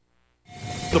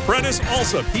The Prentice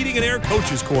Allsup Heating and Air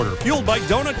Coaches Corner, fueled by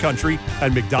Donut Country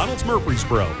and McDonald's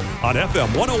Murfreesboro on FM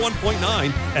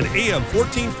 101.9 and AM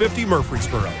 1450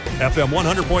 Murfreesboro, FM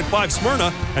 100.5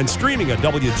 Smyrna, and streaming at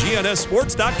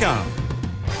WGNSSports.com.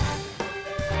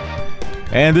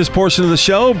 And this portion of the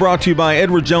show brought to you by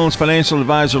Edward Jones Financial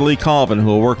Advisor Lee Colvin, who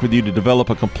will work with you to develop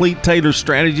a complete tailored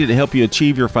strategy to help you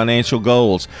achieve your financial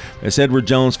goals. That's Edward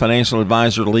Jones Financial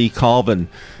Advisor Lee Colvin.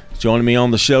 Joining me on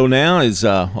the show now is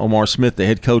Omar Smith, the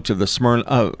head coach of the Smyrna.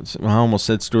 I almost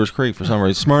said Stewart's Creek for some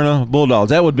reason. Smyrna Bulldogs.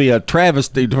 That would be a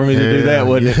travesty for me to do that,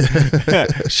 wouldn't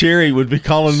it? Sherry would be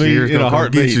calling me in a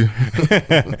heartbeat.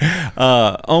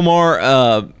 Omar,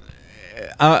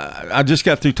 I just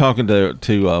got through talking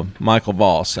to Michael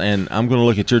Voss, and I'm going to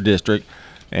look at your district,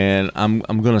 and I'm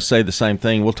going to say the same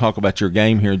thing. We'll talk about your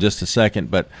game here in just a second,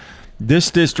 but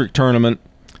this district tournament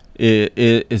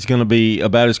is going to be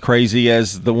about as crazy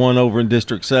as the one over in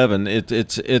District 7.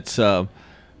 It's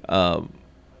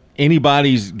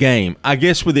anybody's game, I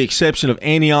guess, with the exception of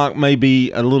Antioch, maybe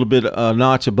a little bit a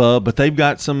notch above, but they've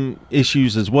got some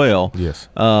issues as well. Yes.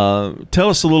 Tell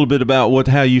us a little bit about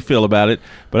how you feel about it,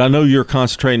 but I know you're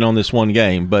concentrating on this one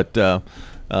game, but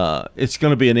it's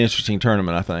going to be an interesting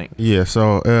tournament, I think. Yeah,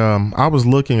 so I was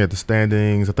looking at the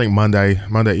standings, I think Monday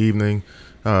evening,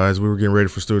 as we were getting ready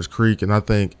for Stewart's Creek, and I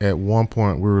think at one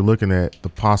point we were looking at the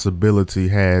possibility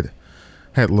had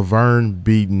Laverne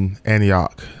beaten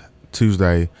Antioch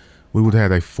Tuesday, we would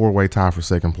have had a four-way tie for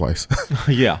second place.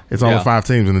 Yeah. It's only 5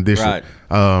 teams in the district.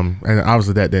 Right. And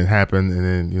obviously that didn't happen, and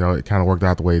then, it kind of worked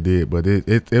out the way it did. But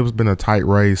it was been a tight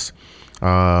race.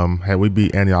 Had we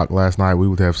beat Antioch last night, we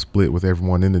would have split with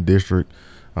everyone in the district.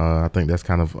 I think that's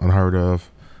kind of unheard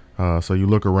of. So you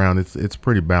look around, it's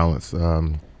pretty balanced.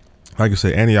 Like I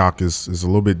said, Antioch is a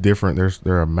little bit different.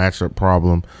 They're a matchup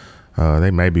problem.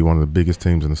 They may be one of the biggest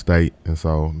teams in the state, and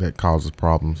so that causes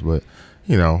problems. But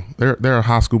they're a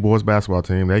high school boys basketball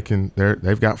team.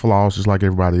 They've got flaws just like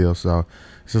everybody else. So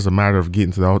it's just a matter of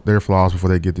getting to their flaws before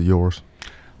they get to yours.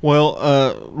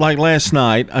 Well, like last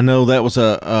night, I know that was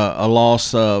a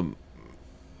loss,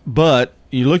 but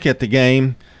you look at the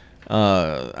game.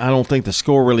 I don't think the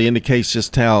score really indicates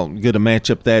just how good a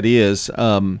matchup that is.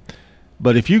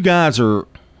 But if you guys are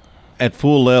at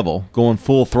full level, going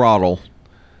full throttle,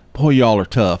 boy, y'all are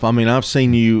tough. I mean, I've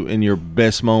seen you in your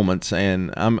best moments,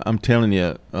 and I'm telling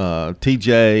you,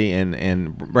 TJ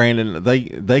and Brandon,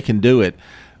 they can do it.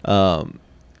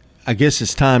 I guess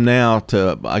it's time now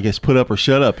to, put up or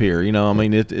shut up here. I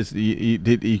mean, it's you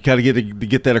got to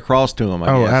get that across to them.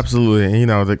 I guess. Absolutely.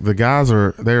 And, the guys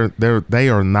they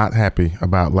are not happy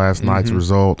about last night's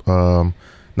result.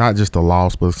 Not just the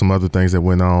loss, but some other things that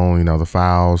went on. The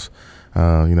fouls.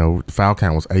 Foul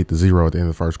count was 8-0 at the end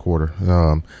of the first quarter.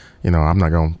 I'm not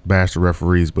going to bash the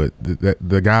referees, but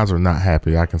the guys are not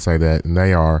happy. I can say that, and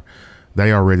they are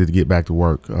ready to get back to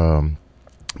work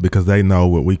because they know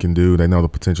what we can do. They know the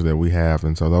potential that we have,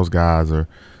 and so those guys are.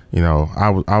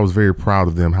 I was very proud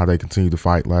of them how they continued to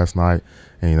fight last night,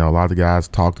 and a lot of the guys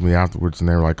talked to me afterwards, and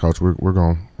they were like, "Coach, we're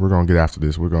going to get after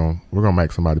this. We're going to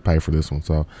make somebody pay for this one."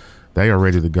 So. They are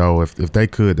ready to go. If they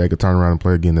could turn around and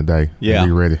play again today. Yeah, and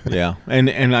be ready. Yeah,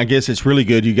 and I guess it's really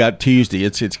good. You got Tuesday.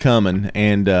 It's coming,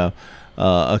 and a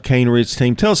Cane Ridge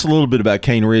team. Tell us a little bit about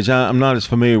Cane Ridge. I'm not as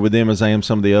familiar with them as I am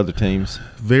some of the other teams.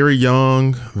 Very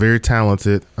young, very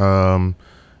talented. First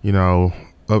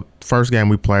game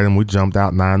we played them, we jumped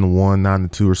out 9-1,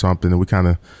 9-2 or something, and we kind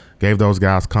of gave those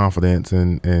guys confidence,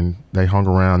 and they hung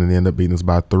around and ended up beating us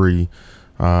by 3.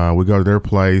 We go to their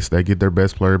place. They get their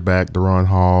best player back, Deron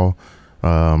Hall.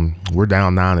 We're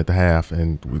down 9 at the half,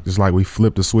 and it's like we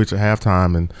flipped the switch at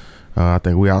halftime, and I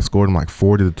think we outscored them like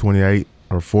 40-28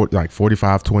 or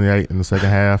 45-28 in the second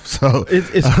half. So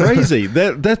it's crazy.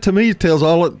 That to me tells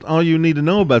all you need to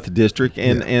know about the district,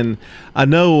 and I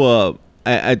know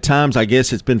at times I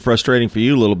guess it's been frustrating for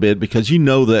you a little bit because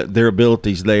that their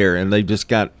ability's there, and they've just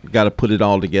got to put it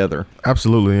all together.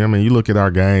 Absolutely. I mean, you look at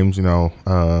our games.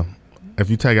 If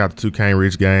you take out the 2 Cane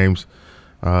Ridge games,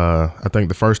 I think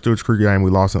the first Stewart's Creek game we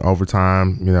lost in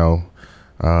overtime.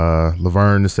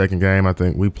 Laverne, the second game, I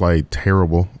think we played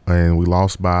terrible, and we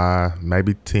lost by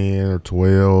maybe 10 or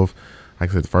 12.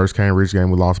 Like I said, the first Cane Ridge game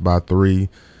we lost by 3.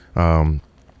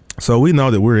 So we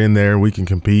know that we're in there. We can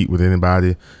compete with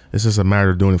anybody. It's just a matter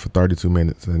of doing it for 32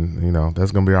 minutes, and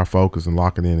that's going to be our focus and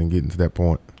locking in and getting to that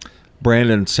point.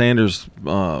 Brandon Sanders.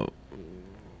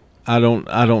 I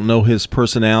don't know his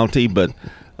personality, but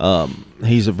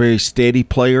he's a very steady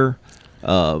player.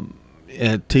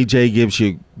 TJ gives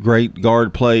you great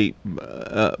guard play.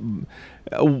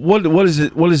 What is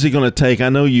it going to take? I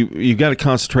know you've got to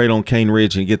concentrate on Cane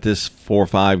Ridge and get this 4 or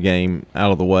 5 game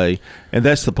out of the way, and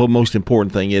that's the most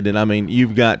important thing, isn't it? I mean,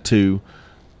 you've got to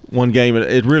one game.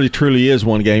 It really truly is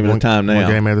one game at a time now.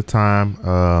 One game at a time.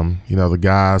 The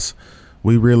guys,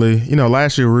 we really,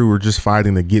 last year we were just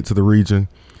fighting to get to the region,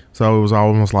 so it was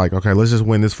almost like, okay, let's just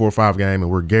win this 4 or 5 game,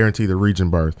 and we're guaranteed a region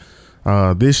berth.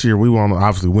 This year we want to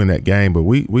obviously win that game, but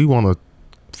we want to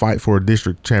fight for a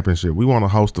district championship. We want to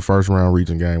host the first round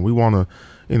region game. We want to,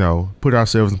 put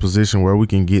ourselves in a position where we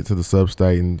can get to the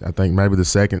sub-state, and I think maybe the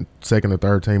second or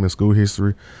third team in school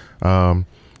history.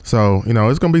 So,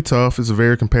 it's going to be tough. It's a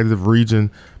very competitive region,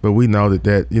 but we know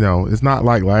that it's not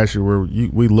like last year where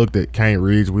we looked at Cane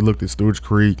Ridge, we looked at Stewart's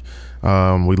Creek,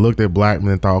 we looked at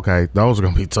Blackman and thought, okay, those are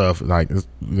going to be tough. Like,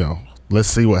 let's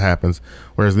see what happens.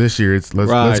 Whereas this year,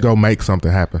 let's go make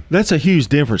something happen. That's a huge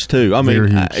difference too. I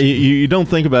mean, you don't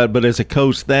think about it, but as a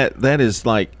coach, that is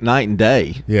like night and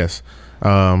day. Yes.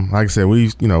 Like I said, we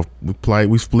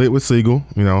split with Siegel,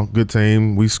 good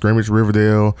team. We scrimmaged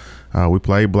Riverdale. We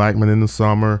played Blackman in the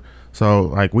summer. So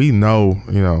like we know,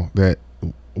 that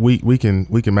we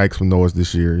can make some noise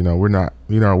this year.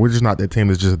 We're just not that team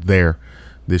that's just there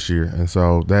this year. And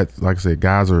so that, like I said,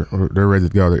 guys they're ready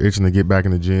to go. They're itching to get back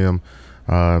in the gym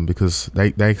because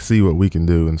they see what we can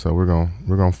do. And so we're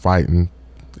gonna fight and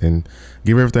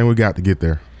give everything we got to get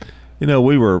there.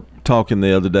 We were talking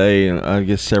the other day, I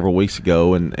guess several weeks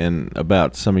ago, and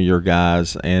about some of your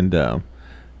guys, and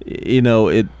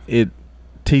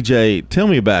TJ, tell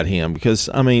me about him, because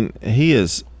I mean he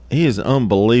is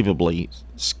unbelievably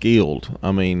skilled.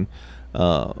 I mean,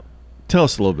 tell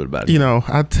us a little bit about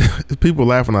him. People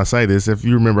laugh when I say this. If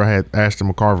you remember, I had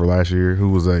Ashton McCarver last year, who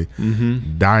was a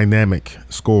dynamic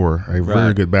scorer, a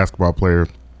very good basketball player.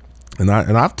 And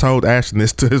I've told Ashton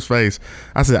this to his face.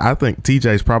 I said, I think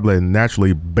TJ is probably a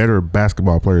naturally better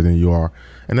basketball player than you are.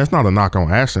 And that's not a knock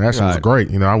on Ashton. Ashton was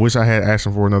great. I wish I had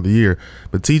Ashton for another year.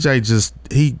 But TJ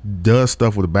he does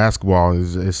stuff with the basketball.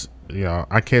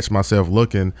 I catch myself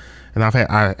looking, and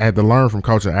I had to learn from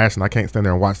coaching Ashton. I can't stand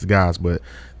there and watch the guys. But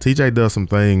TJ does some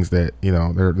things that,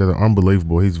 they're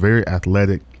unbelievable. He's very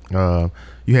athletic. You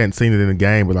hadn't seen it in the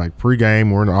game, but like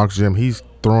pregame, we're in the Ox Gym, he's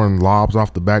throwing lobs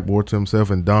off the backboard to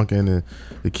himself and dunking, and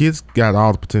the kid's got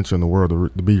all the potential in the world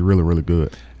to be really, really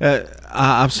good.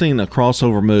 I've seen a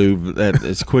crossover move that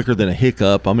is quicker than a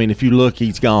hiccup. I mean, if you look,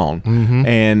 he's gone.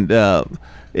 And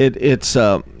it's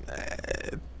to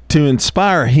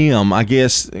inspire him, I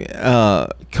guess,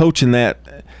 coaching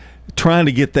that, trying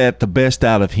to get the best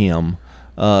out of him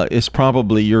is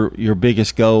probably your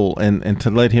biggest goal, and to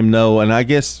let him know. And I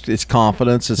guess it's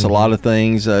confidence. It's a lot of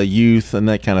things, youth and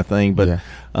that kind of thing. But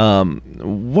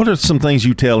what are some things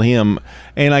you tell him?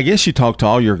 And I guess you talk to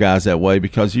all your guys that way,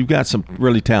 because you've got some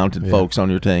really talented folks on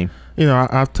your team.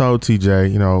 I've told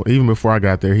TJ, even before I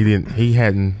got there,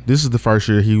 this is the first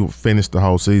year he finished the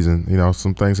whole season.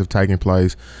 Some things have taken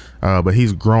place, but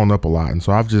he's grown up a lot. And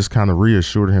so I've just kind of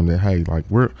reassured him that, hey, like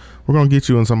we're going to get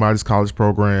you in somebody's college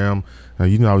program.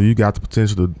 You got the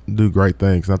potential to do great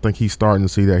things. And I think he's starting to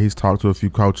see that. He's talked to a few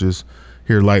coaches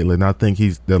here lately, and I think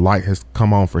the light has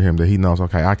come on for him, that he knows,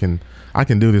 okay, I can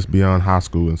do this beyond high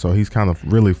school. And so he's kind of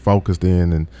really focused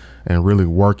in and really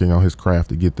working on his craft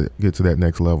to get to that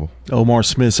next level. Omar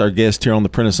Smith's our guest here on the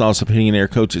Prentice Allsup Heating and Air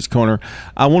Coaches Corner.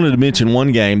 I wanted to mention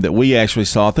one game that we actually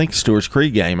saw, I think the Stewart's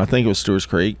Creek game. I think it was Stewart's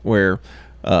Creek, where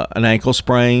an ankle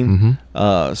sprain,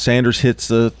 Sanders hits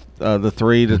the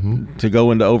three to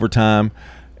go into overtime.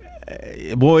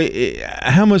 Boy,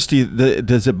 how much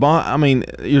does it bother? I mean,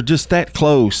 you're just that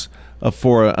close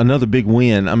for another big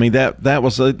win. I mean, that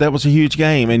was a huge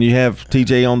game, and you have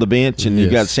TJ on the bench, and you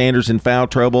got Sanders in foul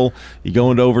trouble. You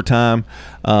go into overtime,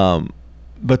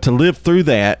 but to live through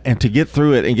that and to get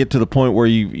through it and get to the point where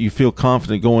you feel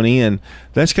confident going in,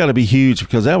 that's got to be huge,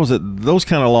 because those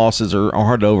kind of losses are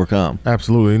hard to overcome.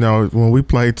 Absolutely. When we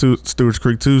played Stewart's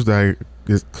Creek Tuesday,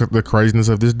 it's the craziness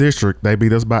of this district. They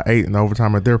beat us by 8 in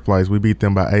overtime at their place. We beat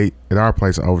them by 8 at our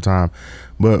place in overtime.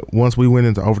 But once we went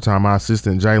into overtime, my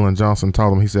assistant Jalen Johnson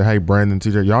told him, he said, hey, Brandon,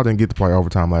 TJ, y'all didn't get to play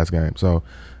overtime last game, so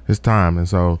it's time. And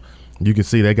so you can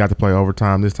see they got to play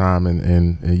overtime this time,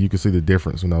 and you can see the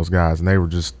difference in those guys. And they were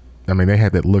just, they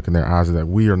had that look in their eyes that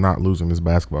we are not losing this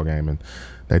basketball game, and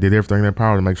they did everything in their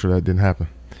power to make sure that didn't happen.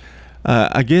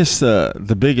 I guess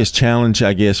the biggest challenge,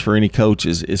 I guess, for any coach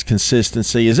is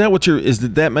consistency. Is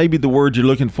that maybe the word you're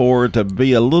looking for, to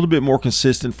be a little bit more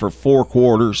consistent for 4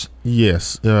 quarters?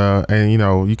 Yes, and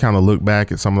you kind of look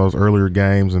back at some of those earlier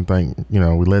games and think, we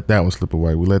let that one slip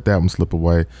away. We let that one slip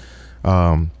away,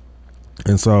 and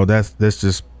so that's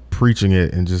just preaching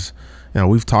it and just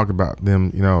we've talked about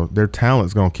them. Their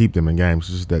talent's going to keep them in games.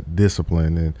 It's just that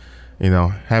discipline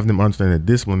and having them understand that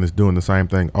discipline is doing the same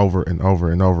thing over and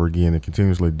over and over again and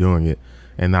continuously doing it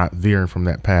and not veering from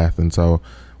that path. And so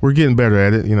we're getting better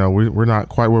at it. We're not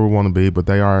quite where we want to be, but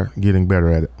they are getting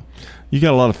better at it. You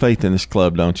got a lot of faith in this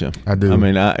club, don't you? I do. I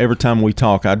mean, every time we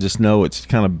talk, I just know it's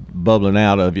kind of bubbling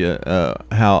out of you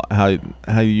how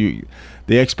you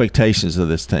the expectations of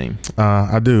this team.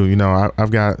 I do.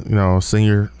 I've got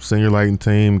senior laden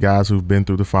team, guys who've been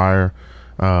through the fire,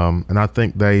 and I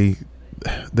think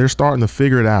they're starting to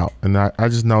figure it out. And I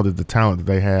just know that the talent that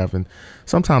they have, and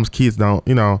sometimes kids don't.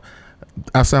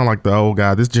 I sound like the old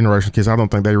guy. This generation of kids, I don't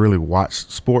think they really watch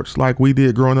sports like we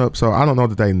did growing up. So I don't know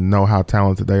that they know how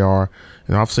talented they are.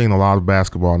 I've seen a lot of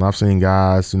basketball, and I've seen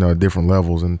guys, at different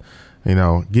levels, and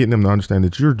getting them to understand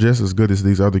that you're just as good as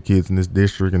these other kids in this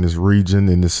district, in this region,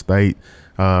 in this state,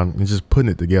 and just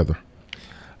putting it together.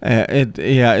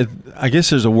 I guess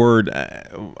there's a word.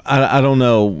 I don't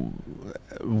know.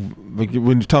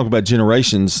 When you talk about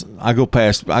generations, I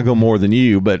go more than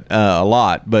you, but a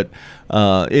lot. But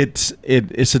it's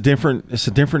a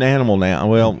different animal now.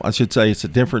 Well, I should say it's a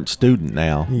different student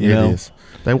now. It is.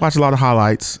 They watch a lot of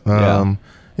highlights. I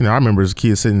remember as a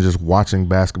kid sitting just watching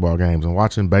basketball games and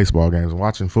watching baseball games and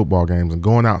watching football games and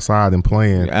going outside and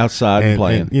playing. And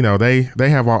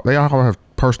they all have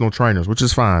personal trainers, which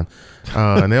is fine,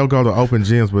 and they'll go to open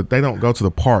gyms, but they don't go to the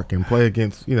park and play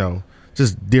against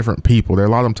just different people. A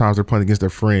lot of times they're playing against their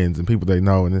friends and people they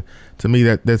know, and to me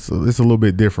it's a little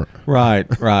bit different. Right.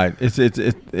 It's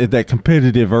that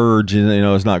competitive urge,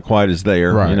 is not quite as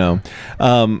there. Right.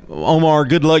 Omar,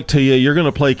 good luck to you. You're going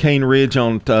to play Cane Ridge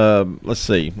on. Let's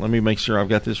see. Let me make sure I've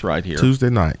got this right here. Tuesday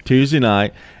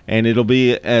night, and it'll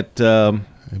be at.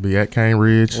 It'll be at Cane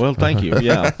Ridge. Well, thank you.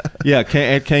 Yeah,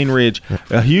 at Cane Ridge,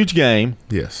 a huge game.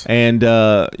 Yes, and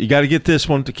you got to get this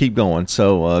one to keep going.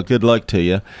 So good luck to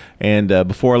you. And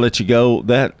before I let you go,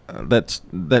 that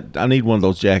I need one of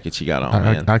those jackets you got on.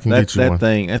 Man. I can get you one.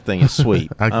 That thing is sweet.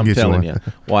 I'm telling you.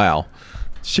 Wow.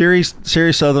 Sherry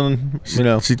Sutherland,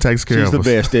 she takes care of us. She's the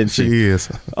best, isn't she? She is.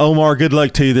 Omar, good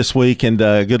luck to you this week, and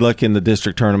good luck in the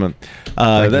district tournament.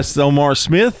 That's Omar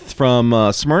Smith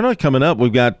from Smyrna. Coming up,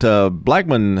 we've got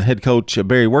Blackman head coach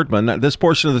Barry Wertman. This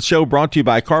portion of the show brought to you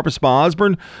by Carpets by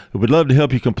Osborne, who would love to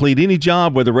help you complete any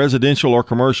job, whether residential or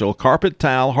commercial. Carpet,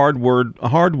 tile, hardwood,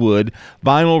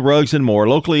 vinyl, rugs, and more.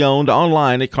 Locally owned,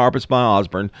 online at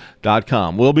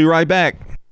carpetsbyosborne.com. We'll be right back.